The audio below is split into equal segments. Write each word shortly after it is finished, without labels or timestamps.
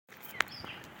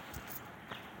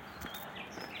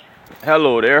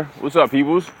Hello there. What's up,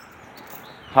 peoples?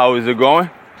 How is it going?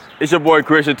 It's your boy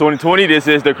kreation2020. This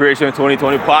is the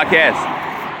kreation2020 podcast.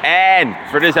 And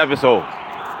for this episode,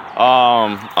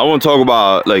 I want to talk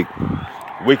about like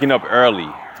waking up early.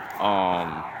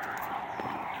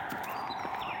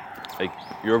 Like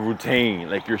your routine,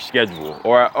 like your schedule,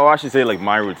 or I should say like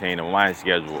my routine and my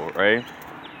schedule, right?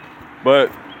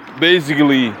 But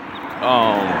basically,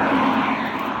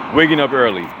 waking up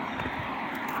early.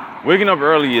 Waking up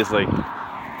early is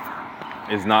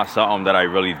not something that I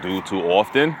really do too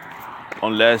often,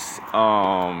 unless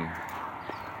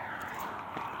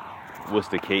what's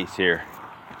the case here?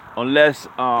 Unless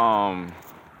I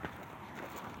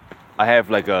have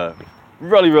like a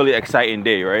really exciting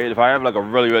day, right? If I have like a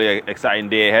really exciting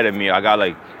day ahead of me, I got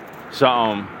like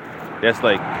something that's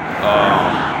like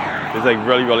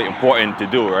really important to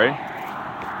do, right?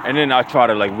 And then I try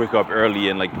to like wake up early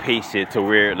and like pace it to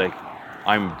where like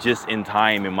I'm just in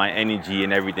time and my energy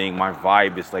and everything, my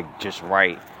vibe is like just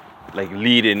right, like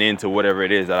leading into whatever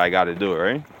it is that I got to do,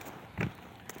 right?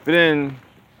 But then,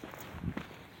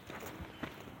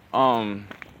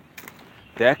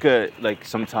 that could like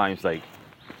sometimes like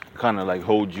kind of like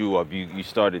hold you up. You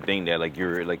start to think that like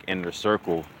you're like in the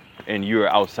circle and you're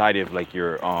outside of like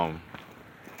your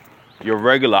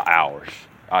regular hours,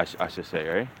 I should say,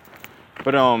 right?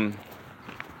 But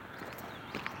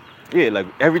yeah, like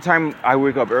every time I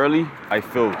wake up early, I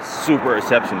feel super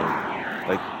exceptional.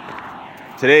 Like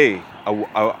today,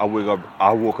 I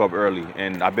woke up early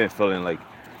and I've been feeling like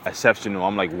exceptional.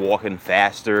 I'm like walking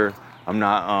faster. I'm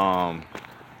not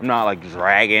like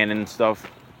dragging and stuff.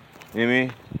 You know what I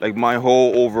mean? Like my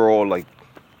whole overall like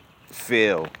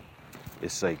feel,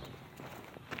 it's like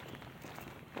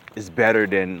it's better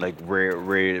than like where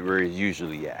it's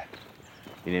usually at.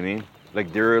 You know what I mean?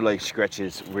 Like there are like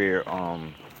stretches where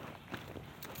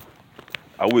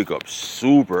I wake up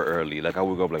super early. Like I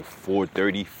wake up like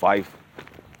 4:35.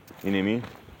 You know what I mean?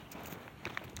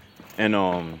 And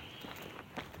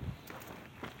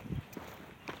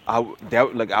I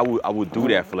would do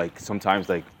that for like sometimes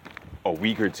like a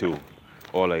week or two,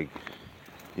 or like,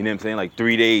 you know what I'm saying, like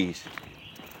 3 days,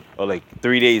 or like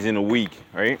 3 days in a week,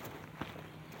 right?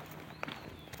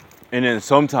 And then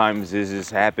sometimes this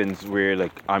just happens where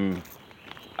like I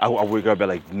wake up at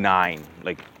like 9,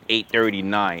 like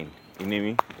 8:39. You know what I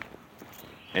mean?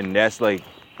 And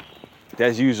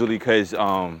that's usually because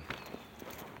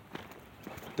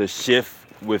the shift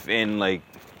within like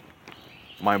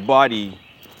my body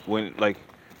when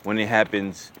it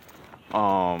happens,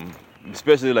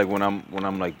 especially like when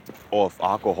I'm like off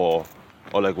alcohol,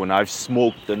 or like when I've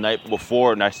smoked the night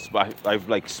before and I've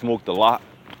like smoked a lot,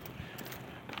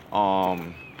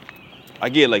 I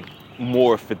get like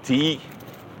more fatigue,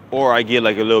 or I get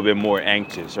like a little bit more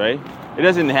anxious, right? It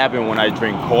doesn't happen when I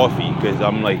drink coffee, because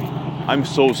I'm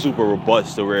so super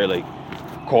robust to where like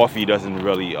coffee doesn't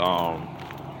really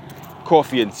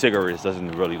coffee and cigarettes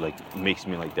doesn't really like makes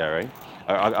me like that, right?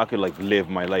 I could like live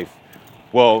my life.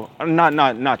 Well, I'm not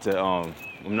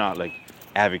like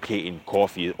advocating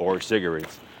coffee or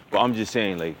cigarettes, but I'm just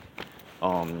saying like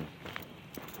when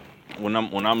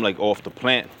I'm like off the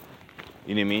plant,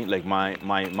 you know what I mean? Like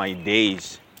my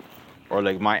days, or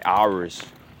like my hours,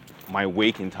 my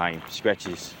waking time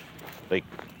stretches like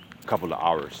a couple of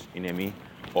hours, you know what I mean?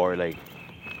 Or like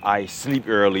I sleep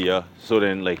earlier, so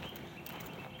then like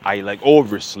I like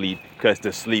oversleep because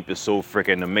the sleep is so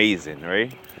freaking amazing,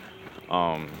 right?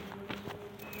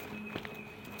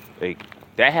 Like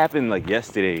that happened like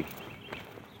yesterday,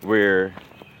 where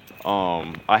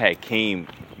I had came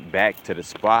back to the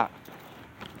spot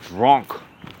drunk,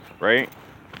 right?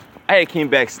 I had came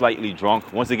back slightly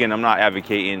drunk. Once again, I'm not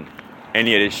advocating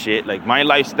any of this shit. Like my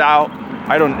lifestyle,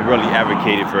 I don't really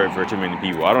advocate it for too many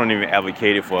people. I don't even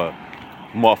advocate it for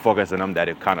motherfuckers and them that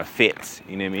it kind of fits.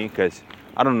 You know what I mean? Because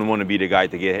I don't want to be the guy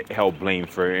to get held blamed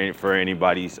for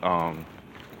anybody's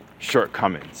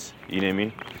shortcomings. You know what I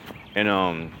mean? And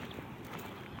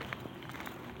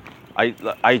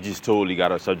I just totally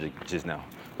got off subject just now.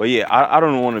 But yeah, I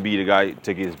don't want to be the guy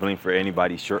to get blamed for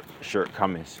anybody's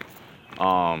shortcomings.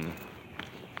 I've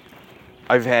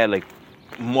had like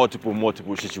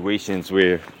multiple situations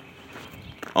where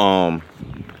the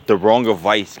wrong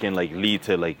advice can like lead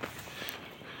to like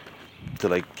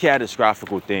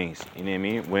catastrophic things. You know what I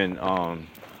mean?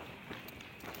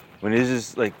 When it's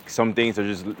just like some things are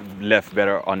just left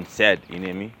better unsaid. You know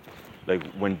what I mean? Like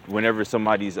whenever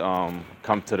somebody's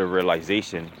come to the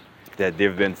realization that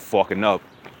they've been fucking up,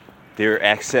 they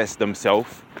access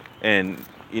themselves, and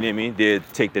you know what I mean, they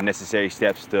take the necessary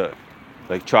steps to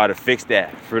like try to fix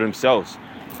that for themselves.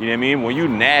 You know what I mean? When you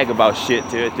nag about shit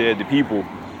to the people,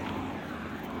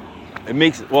 it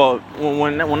makes, well,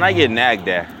 when I get nagged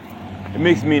at, it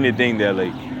makes me to think that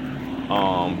like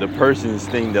the person's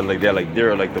think that like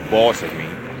they're like the boss of me,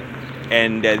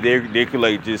 and that they could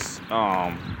like just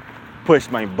push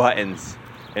my buttons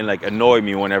and like annoy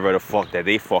me whenever the fuck that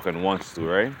they fucking wants to,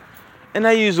 right? And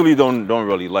I usually don't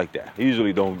really like that. I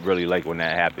usually don't really like when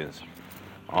that happens.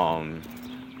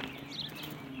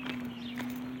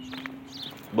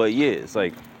 But yeah, it's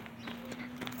like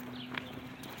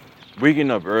waking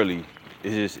up early.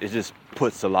 It just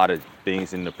puts a lot of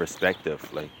things into perspective.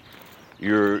 Like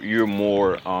you're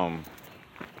more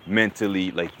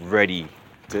mentally like ready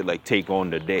to like take on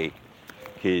the day,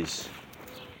 cause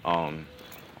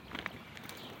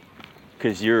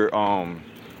your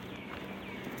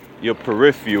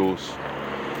peripherals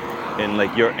and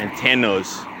like your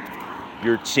antennas,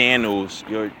 your channels,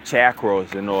 your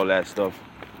chakras and all that stuff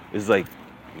is like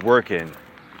working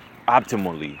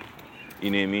optimally.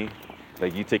 You know what I mean?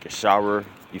 Like you take a shower,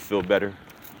 you feel better.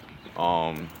 You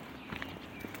know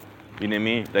what I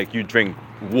mean? Like you drink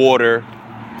water,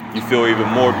 you feel even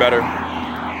more better.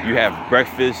 You have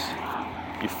breakfast,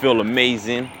 you feel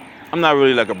amazing. I'm not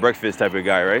really like a breakfast type of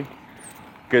guy, right?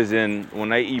 Because then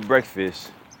when I eat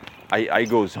breakfast, I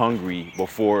goes hungry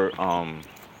before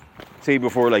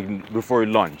before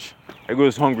lunch. I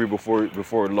goes hungry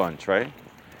before lunch, right?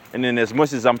 And then as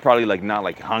much as I'm probably like not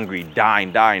like hungry,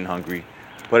 dying hungry,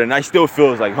 but then I still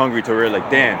feels like hungry to where like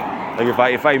damn, like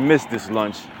if I miss this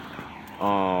lunch,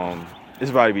 it's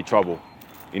about to be trouble.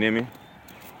 You know what I mean?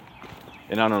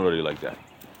 And I don't really like that.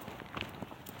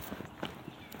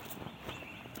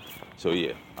 So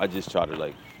yeah, I just try to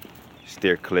like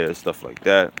steer clear of stuff like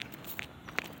that.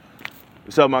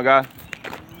 What's up, my guy?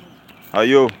 How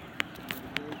you?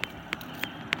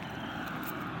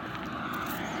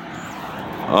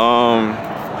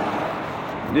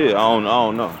 Yeah, I don't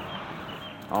know.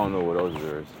 I don't know what else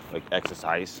there is. Like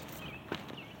exercise.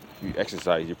 If you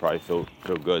exercise, you probably feel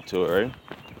good too, right?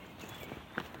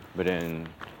 But then,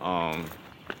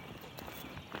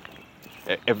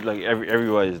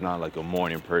 everybody's not like a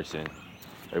morning person.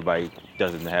 Everybody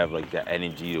doesn't have like that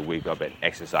energy to wake up and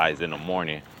exercise in the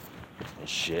morning and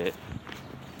shit.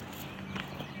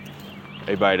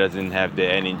 Everybody doesn't have the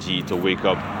energy to wake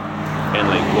up and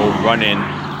like go running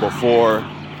before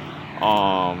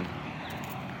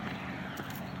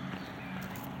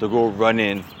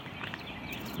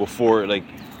like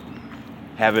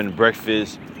having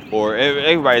breakfast, or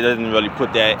everybody doesn't really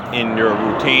put that in their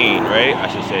routine, right? I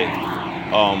should say.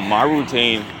 My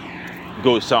routine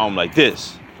goes something like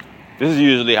this. This is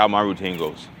usually how my routine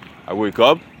goes. I wake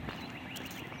up,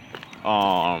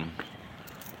 I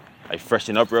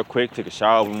freshen up real quick, take a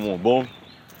shower, boom, boom, boom.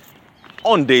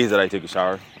 On days that I take a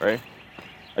shower, right?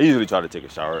 I usually try to take a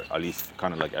shower, at least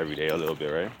kind of like every day a little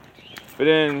bit, right? But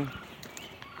then,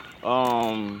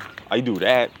 I do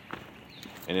that,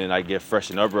 and then I get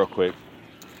freshened up real quick.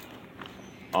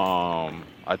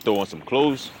 I throw on some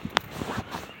clothes,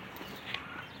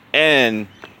 and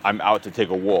I'm out to take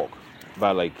a walk.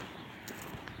 By like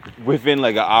within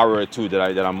like an hour or two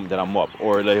that I'm up,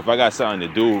 or like if I got something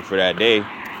to do for that day,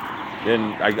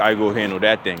 then I go handle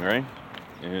that thing, right?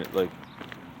 And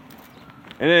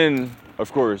then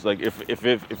of course, like if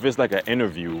it's like an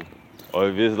interview, or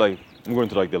if it's like I'm going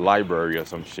to like the library or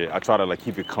some shit, I try to like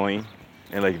keep it clean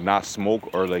and like not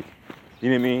smoke, or like, you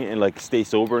know what I mean, and like stay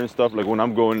sober and stuff. Like when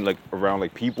I'm going like around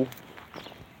like people,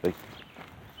 like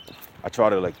I try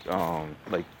to like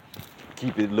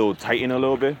keep it a little tight in a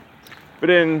little bit. But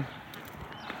then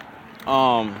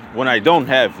when I don't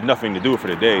have nothing to do for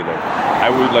the day, like I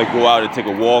would like go out and take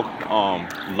a walk,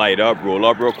 light up, roll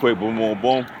up real quick, boom, boom,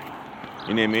 boom.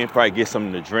 You know what I mean? Probably get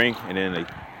something to drink, and then like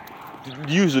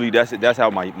usually that's how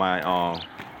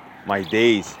my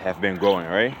days have been going,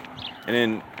 right? And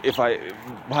then if by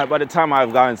the time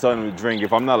I've gotten something to drink,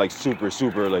 if I'm not like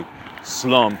super like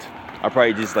slumped, I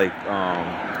probably just like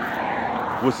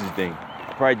what's his thing?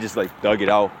 I probably just like dug it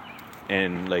out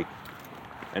and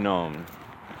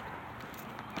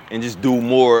just do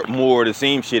more of the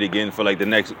same shit again for like the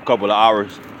next couple of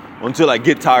hours until I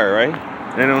get tired, right?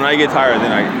 And then when I get tired,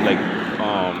 then I like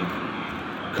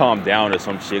calm down or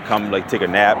some shit, like take a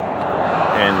nap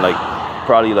and like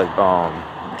probably like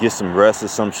get some rest or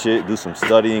some shit, do some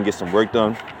studying, get some work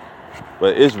done.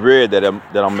 But it's rare that I'm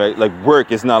like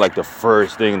work is not like the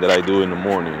first thing that I do in the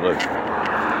morning. Like,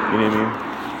 you know what I mean?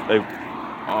 Like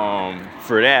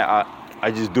for that I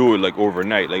just do it like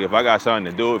overnight. Like if I got something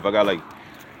to do, if I got like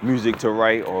music to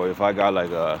write, or if I got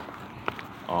like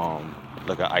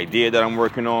an idea that I'm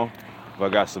working on, if I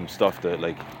got some stuff that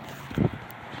like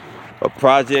a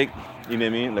project, you know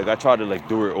what I mean? Like I try to like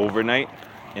do it overnight,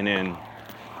 and then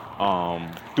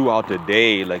throughout the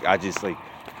day, like I just like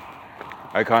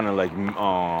I kind of like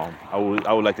I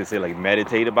would like to say like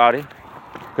meditate about it,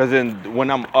 because then when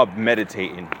I'm up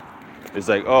meditating, it's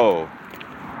like, oh,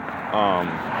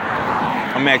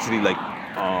 I'm actually like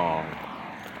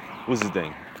what's the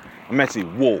thing? I'm actually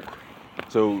woke.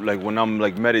 So like when I'm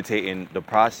like meditating the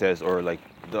process, or like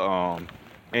the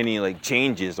any like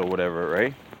changes or whatever,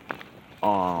 right?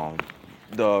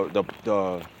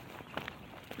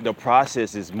 The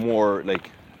process is more like,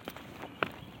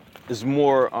 is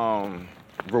more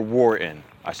rewarding,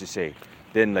 I should say,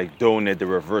 than like doing it the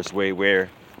reverse way, where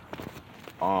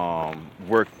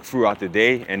work throughout the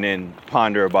day and then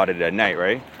ponder about it at night,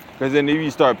 right? Because then if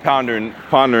you start pondering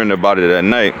about it at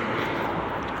night,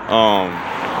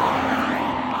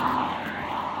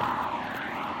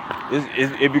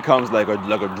 it becomes like a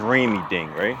dreamy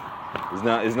thing, right?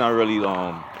 It's not really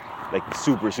like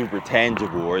super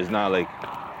tangible, or it's not like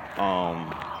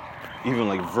even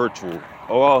like virtual.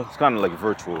 Oh, well, it's kind of like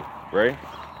virtual, right?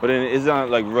 But then it's not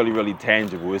like really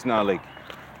tangible. It's not like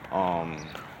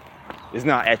it's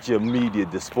not at your immediate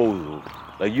disposal.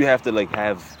 Like you have to like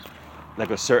have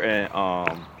like a certain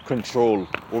control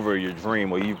over your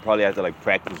dream, or you probably have to like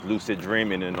practice lucid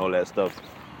dreaming and all that stuff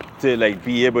to like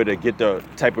be able to get the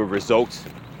type of results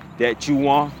that you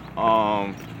want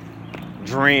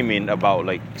dreaming about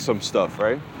like some stuff,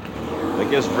 right?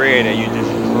 Like it's rare that you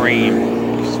just dream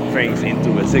things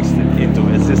into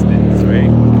existence, right?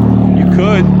 You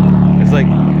could. It's like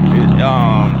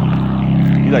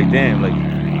you're like, damn, like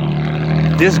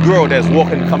this girl that's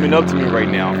coming up to me right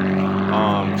now,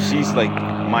 she's like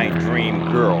my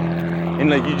dream girl, and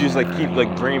like you just like keep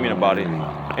like dreaming about it,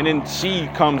 and then she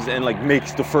comes and like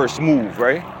makes the first move,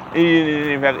 right? And you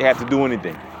didn't even have to do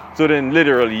anything. So then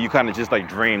literally you kind of just like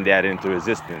dream that into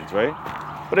existence, right?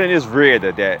 But then it's rare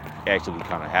that actually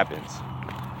kind of happens.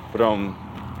 But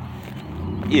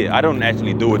yeah, I don't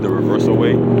actually do it the reversal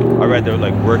way. I rather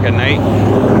like work at night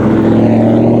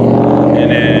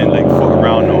and then like fuck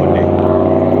around all day. You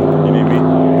know what I mean?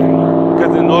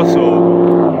 Because then also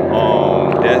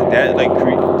that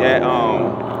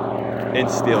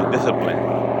instill discipline.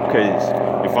 Because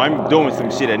if I'm doing some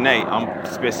shit at night, I'm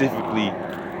specifically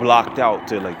blocked out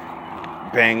to like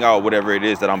bang out whatever it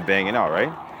is that I'm banging out,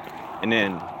 right? And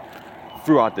then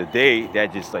throughout the day,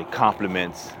 that just like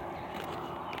complements,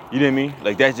 you know what I mean?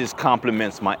 Like that just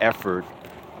complements my effort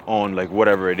on like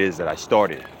whatever it is that I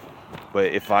started.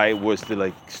 But if I was to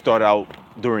like start out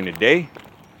during the day,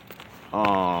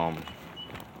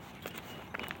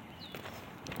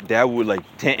 that would like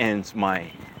tense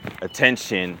my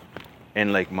attention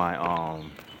and like my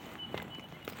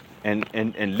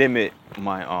and limit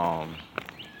my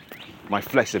my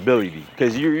flexibility.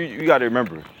 Because you got to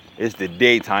remember, it's the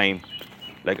daytime.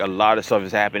 Like a lot of stuff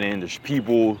is happening. There's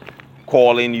people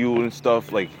calling you and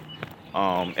stuff. Like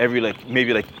every like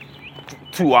maybe like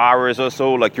 2 hours or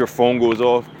so, like your phone goes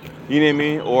off. You know what I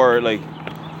mean? Or like you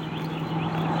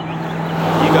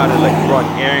gotta like run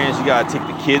errands. You gotta take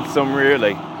the kids somewhere.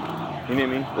 Like you know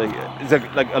what I mean? Like it's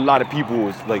like a lot of people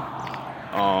is like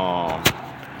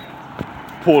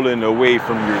pulling away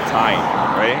from your time,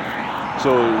 right?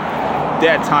 So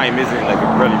that time isn't like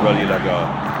a really like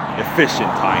a efficient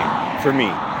time for me,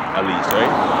 at least,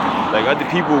 right? Like other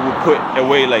people would put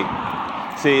away like,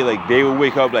 say like they would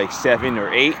wake up like 7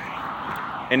 or 8,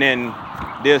 and then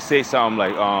they'll say something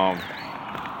like, I'm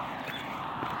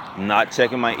not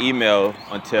checking my email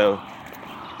until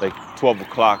like 12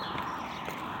 o'clock.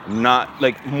 I'm not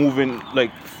like moving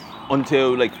like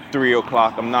until like 3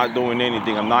 o'clock. I'm not doing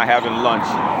anything. I'm not having lunch.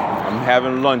 I'm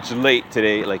having lunch late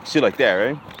today. Like shit like that,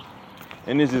 right?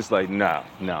 And it's just like, no.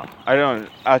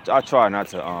 I try not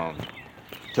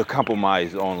to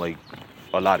compromise on like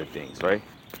a lot of things, right?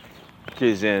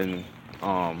 Because then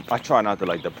I try not to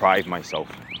like deprive myself.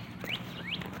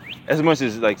 As much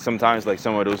as like sometimes like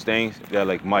some of those things that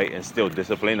like might instill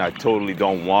discipline, I totally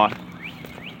don't want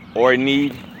or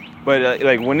need. But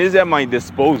like when it's at my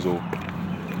disposal,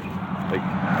 like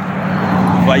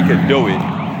if I could do it,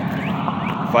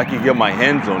 if I could get my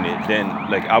hands on it, then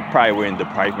like I probably wouldn't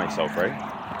deprive myself, right?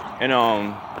 And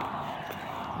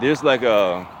there's like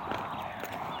a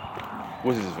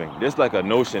what's this thing? There's like a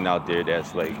notion out there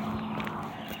that's like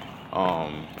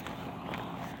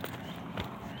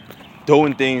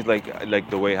doing things like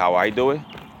the way how I do it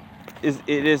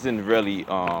it isn't really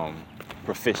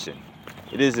proficient.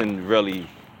 It isn't really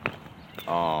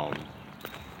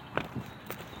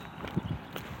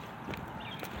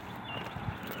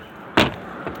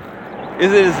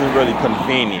it isn't really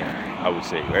convenient, I would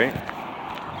say, right?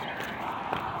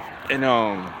 And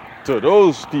to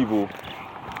those people,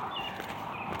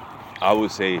 I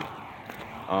would say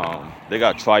They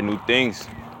gotta try new things.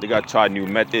 They gotta try new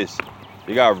methods.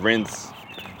 They gotta rinse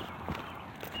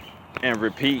and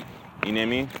repeat. You know what I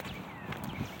mean?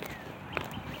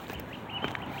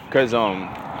 Cause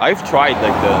I've tried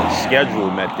like the schedule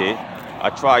method. I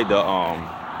tried the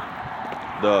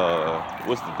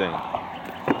what's the thing?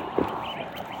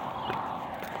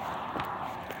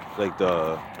 Like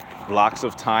the blocks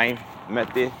of time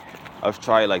method. I've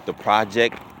tried like the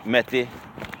project method.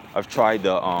 I've tried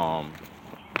the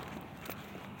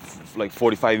like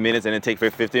 45 minutes and then take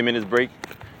 15 minutes break.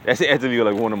 That's actually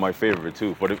like one of my favorite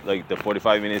too. For the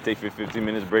 45 minutes, take 15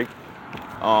 minutes break.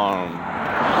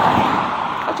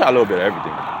 I try a little bit of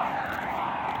everything.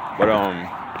 But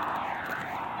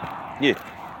yeah.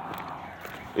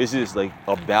 It's just like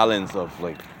a balance of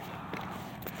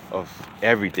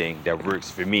everything that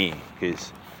works for me,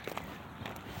 because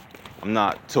I'm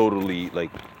not totally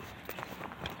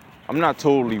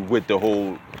with the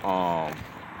whole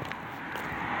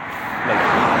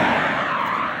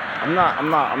I'm not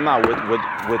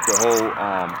with the whole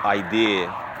idea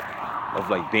of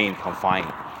like being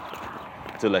confined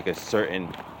to like a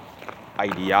certain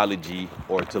ideology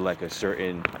or to like a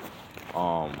certain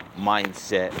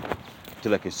mindset, to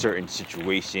like a certain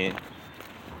situation,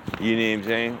 you know what I'm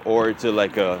saying? Or to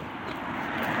like a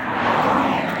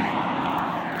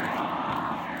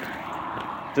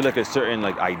certain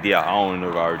like idea. I don't know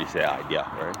if I already said idea,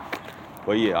 right?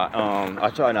 But yeah, I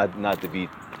try not to be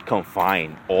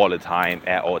confined all the time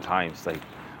at all times. Like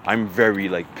I'm very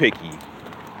like picky.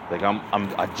 Like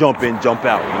I jump in, jump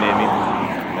out, you know what I mean?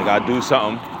 Like I do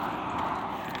something.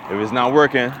 If it's not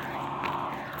working,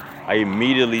 I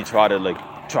immediately try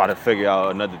to figure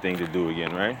out another thing to do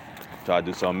again, right? Try to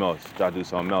do something else.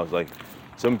 Like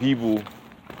some people,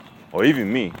 or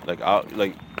even me, like I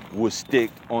would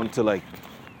stick onto like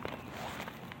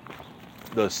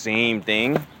the same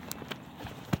thing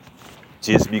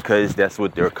just because that's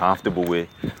what they're comfortable with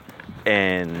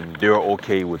and they're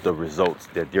okay with the results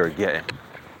that they're getting,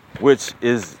 which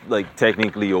is like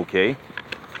technically okay.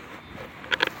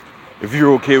 If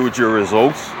you're okay with your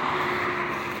results,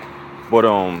 but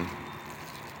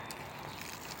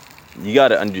you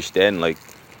gotta understand, like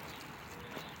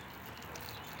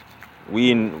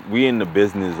we in the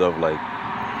business of like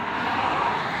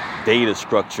data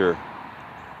structure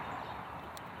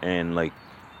and like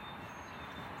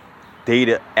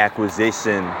data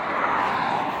acquisition,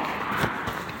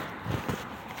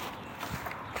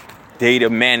 data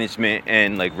management,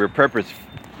 and like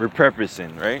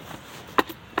repurposing, right?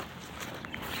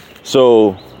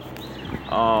 So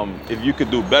if you could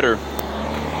do better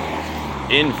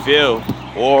infill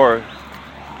or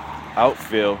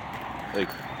outfill, like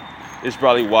it's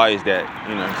probably wise that,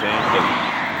 you know what I'm saying, like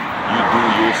you do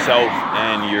yourself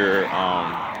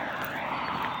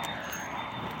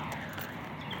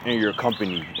and your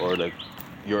company or like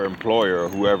your employer or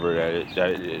whoever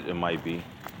that it might be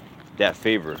that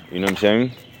favor, you know what I'm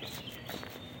saying?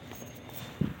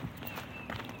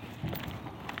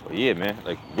 But yeah, man,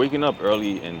 like waking up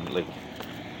early and like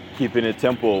keeping a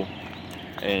tempo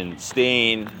and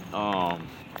staying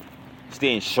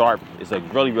sharp is like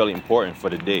really, really important for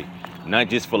the day. Not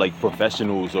just for like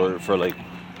professionals or for like you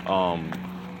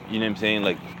know what I'm saying,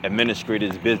 like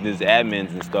administrators, business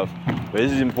admins and stuff, but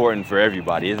this is important for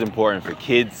everybody. It's important for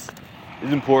kids,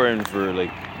 it's important for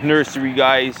like nursery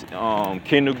guys,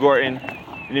 kindergarten, you know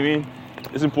what I mean?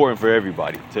 It's important for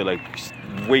everybody to like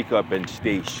wake up and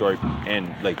stay sharp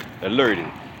and like alerted,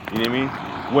 you know what I mean?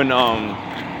 When I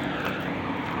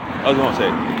was gonna say,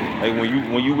 like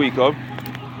when you wake up,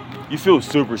 you feel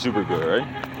super, super good, right?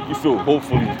 You feel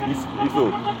hopefully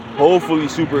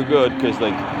super good because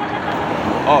like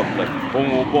up, like boom,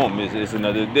 boom, boom. It's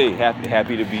another day.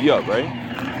 Happy to be up, right?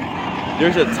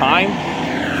 There's a time.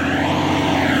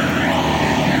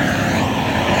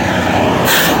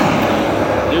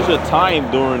 There's a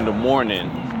time during the morning.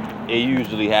 It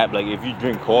usually happens. Like if you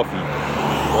drink coffee,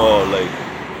 or like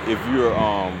if you're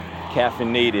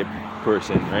caffeinated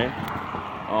person, right?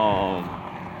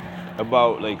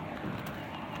 About like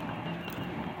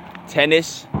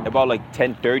 10ish, about like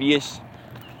 10:30ish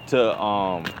to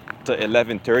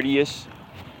 11:30ish,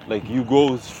 like you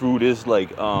go through this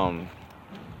like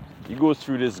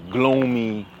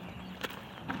gloomy,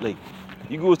 like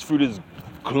you go through this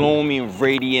gloomy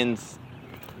radiance.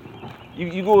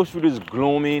 You go through this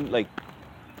gloomy like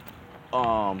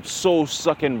soul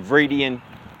sucking radiant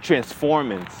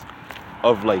transformance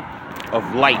of light,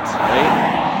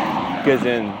 right? Because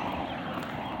then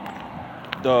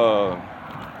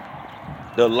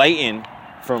the lighting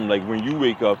from like when you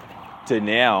wake up to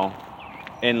now,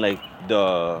 and like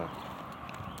the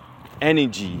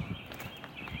energy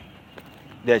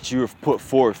that you've put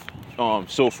forth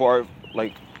so far,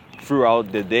 like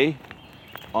throughout the day,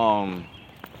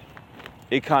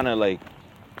 it kind of like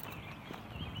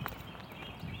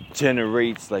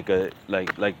generates like a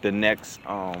like the next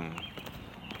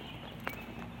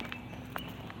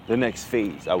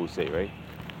phase, I would say, right?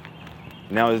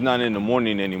 Now it's not in the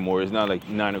morning anymore. It's not like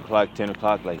 9 o'clock, 10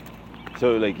 o'clock, like,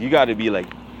 so like you got to be like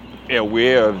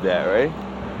aware of that, right?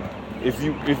 If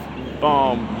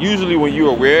usually when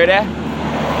you're aware of that,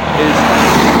 it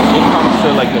comes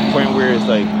to like the point where it's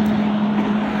like,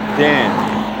 damn,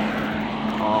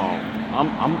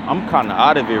 I'm kind of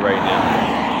out of it right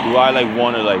now. Do I like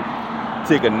want to like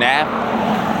take a nap,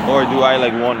 or do I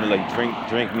like want to like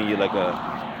drink me like a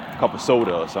cup of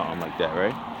soda or something like that,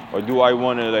 right? Or do I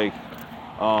want to like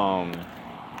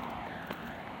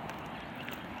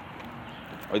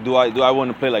or do I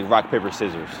want to play like rock paper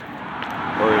scissors,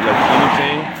 or like, you know what I'm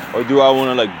saying? Or do I want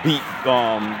to like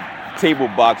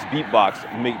beatbox,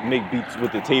 make beats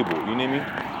with the table, you know what I mean?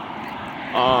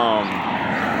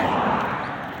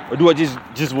 Or do I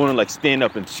just want to like stand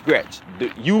up and scratch?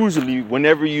 Usually,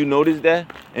 whenever you notice that,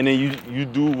 and then you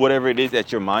do whatever it is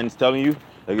that your mind's telling you,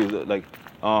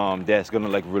 that's gonna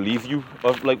like relieve you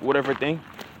of like whatever thing,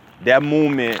 that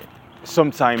moment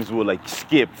sometimes will like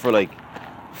skip for like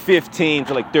 15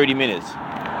 to like 30 minutes.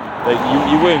 Like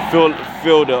you wouldn't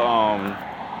feel the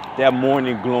that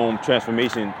morning gloom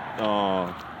transformation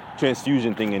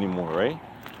transfusion thing anymore, right?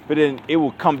 But then it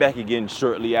will come back again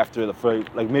shortly after, for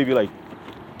like maybe like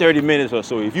 30 minutes or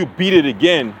so. If you beat it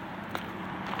again,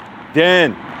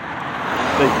 then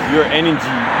like your energy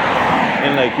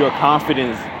and like your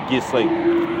confidence gets like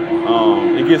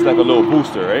it gets like a little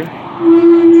booster, right?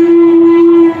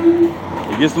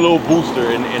 It gets a little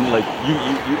booster, and like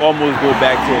you almost go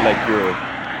back to like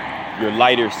your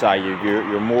lighter side,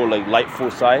 your more like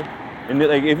lightful side. And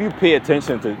like if you pay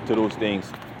attention to those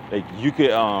things, like you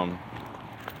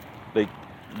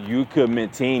could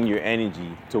maintain your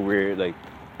energy to where like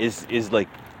it's like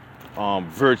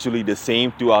virtually the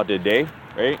same throughout the day,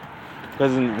 right?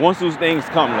 Because once those things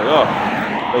come,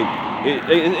 like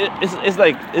it's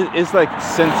like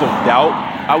sense of doubt,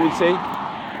 I would say.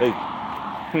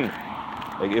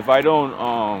 Like if I don't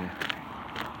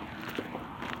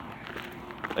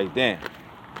like damn,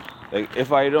 like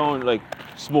if I don't like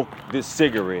smoke this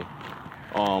cigarette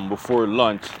before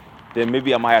lunch, then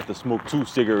maybe I might have to smoke 2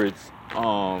 cigarettes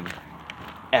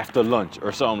after lunch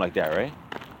or something like that, right?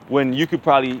 When you could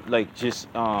probably like just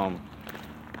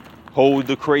hold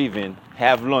the craving,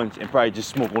 have lunch, and probably just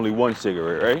smoke only 1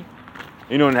 cigarette, right?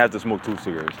 You don't have to smoke 2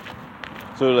 cigarettes.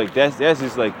 So like that's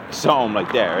just like something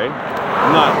like that, right?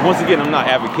 I'm not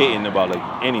advocating about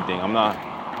like anything. I'm not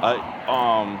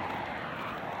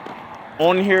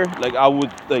on here, like I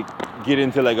would like get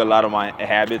into like a lot of my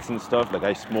habits and stuff. Like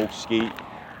I smoke, skate,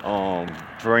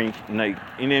 drink, like,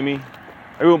 you know what I mean?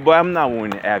 But I'm not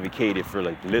willing to advocate it for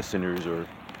like listeners, or,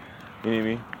 you know what I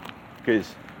mean?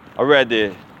 Because I'd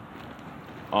rather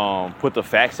put the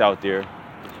facts out there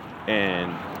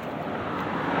and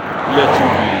let you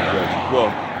be the judge.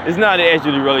 Well, it's not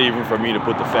actually really even for me to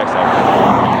put the facts out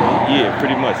there. Yeah,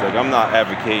 pretty much. Like I'm not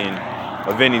advocating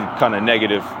of any kind of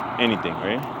negative anything,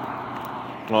 right?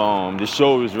 The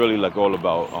show is really like all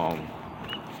about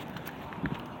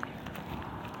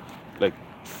like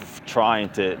trying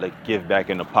to like give back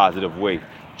in a positive way,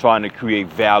 trying to create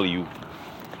value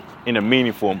in a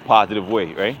meaningful and positive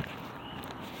way, right?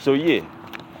 So yeah,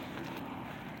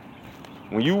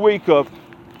 when you wake up,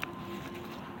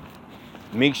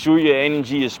 make sure your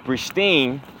energy is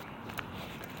pristine,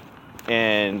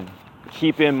 and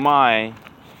keep in mind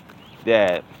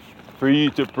that for you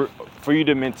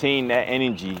to maintain that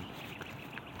energy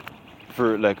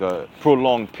for like a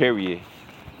prolonged period,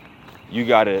 you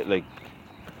gotta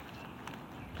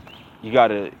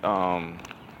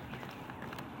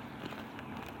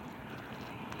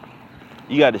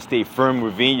stay firm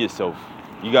within yourself.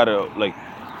 You gotta like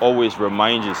always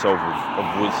remind yourself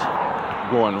of what's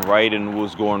going right and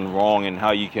what's going wrong, and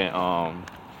how you can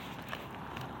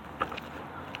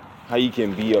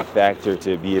be a factor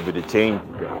to be able to change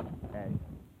that at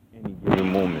any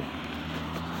given moment.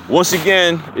 Once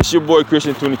again, it's your boy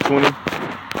kreation2020.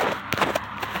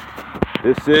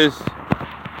 This is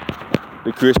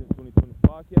the kreation2020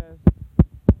 podcast.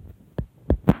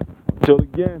 Until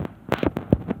again,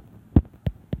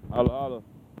 holla holla.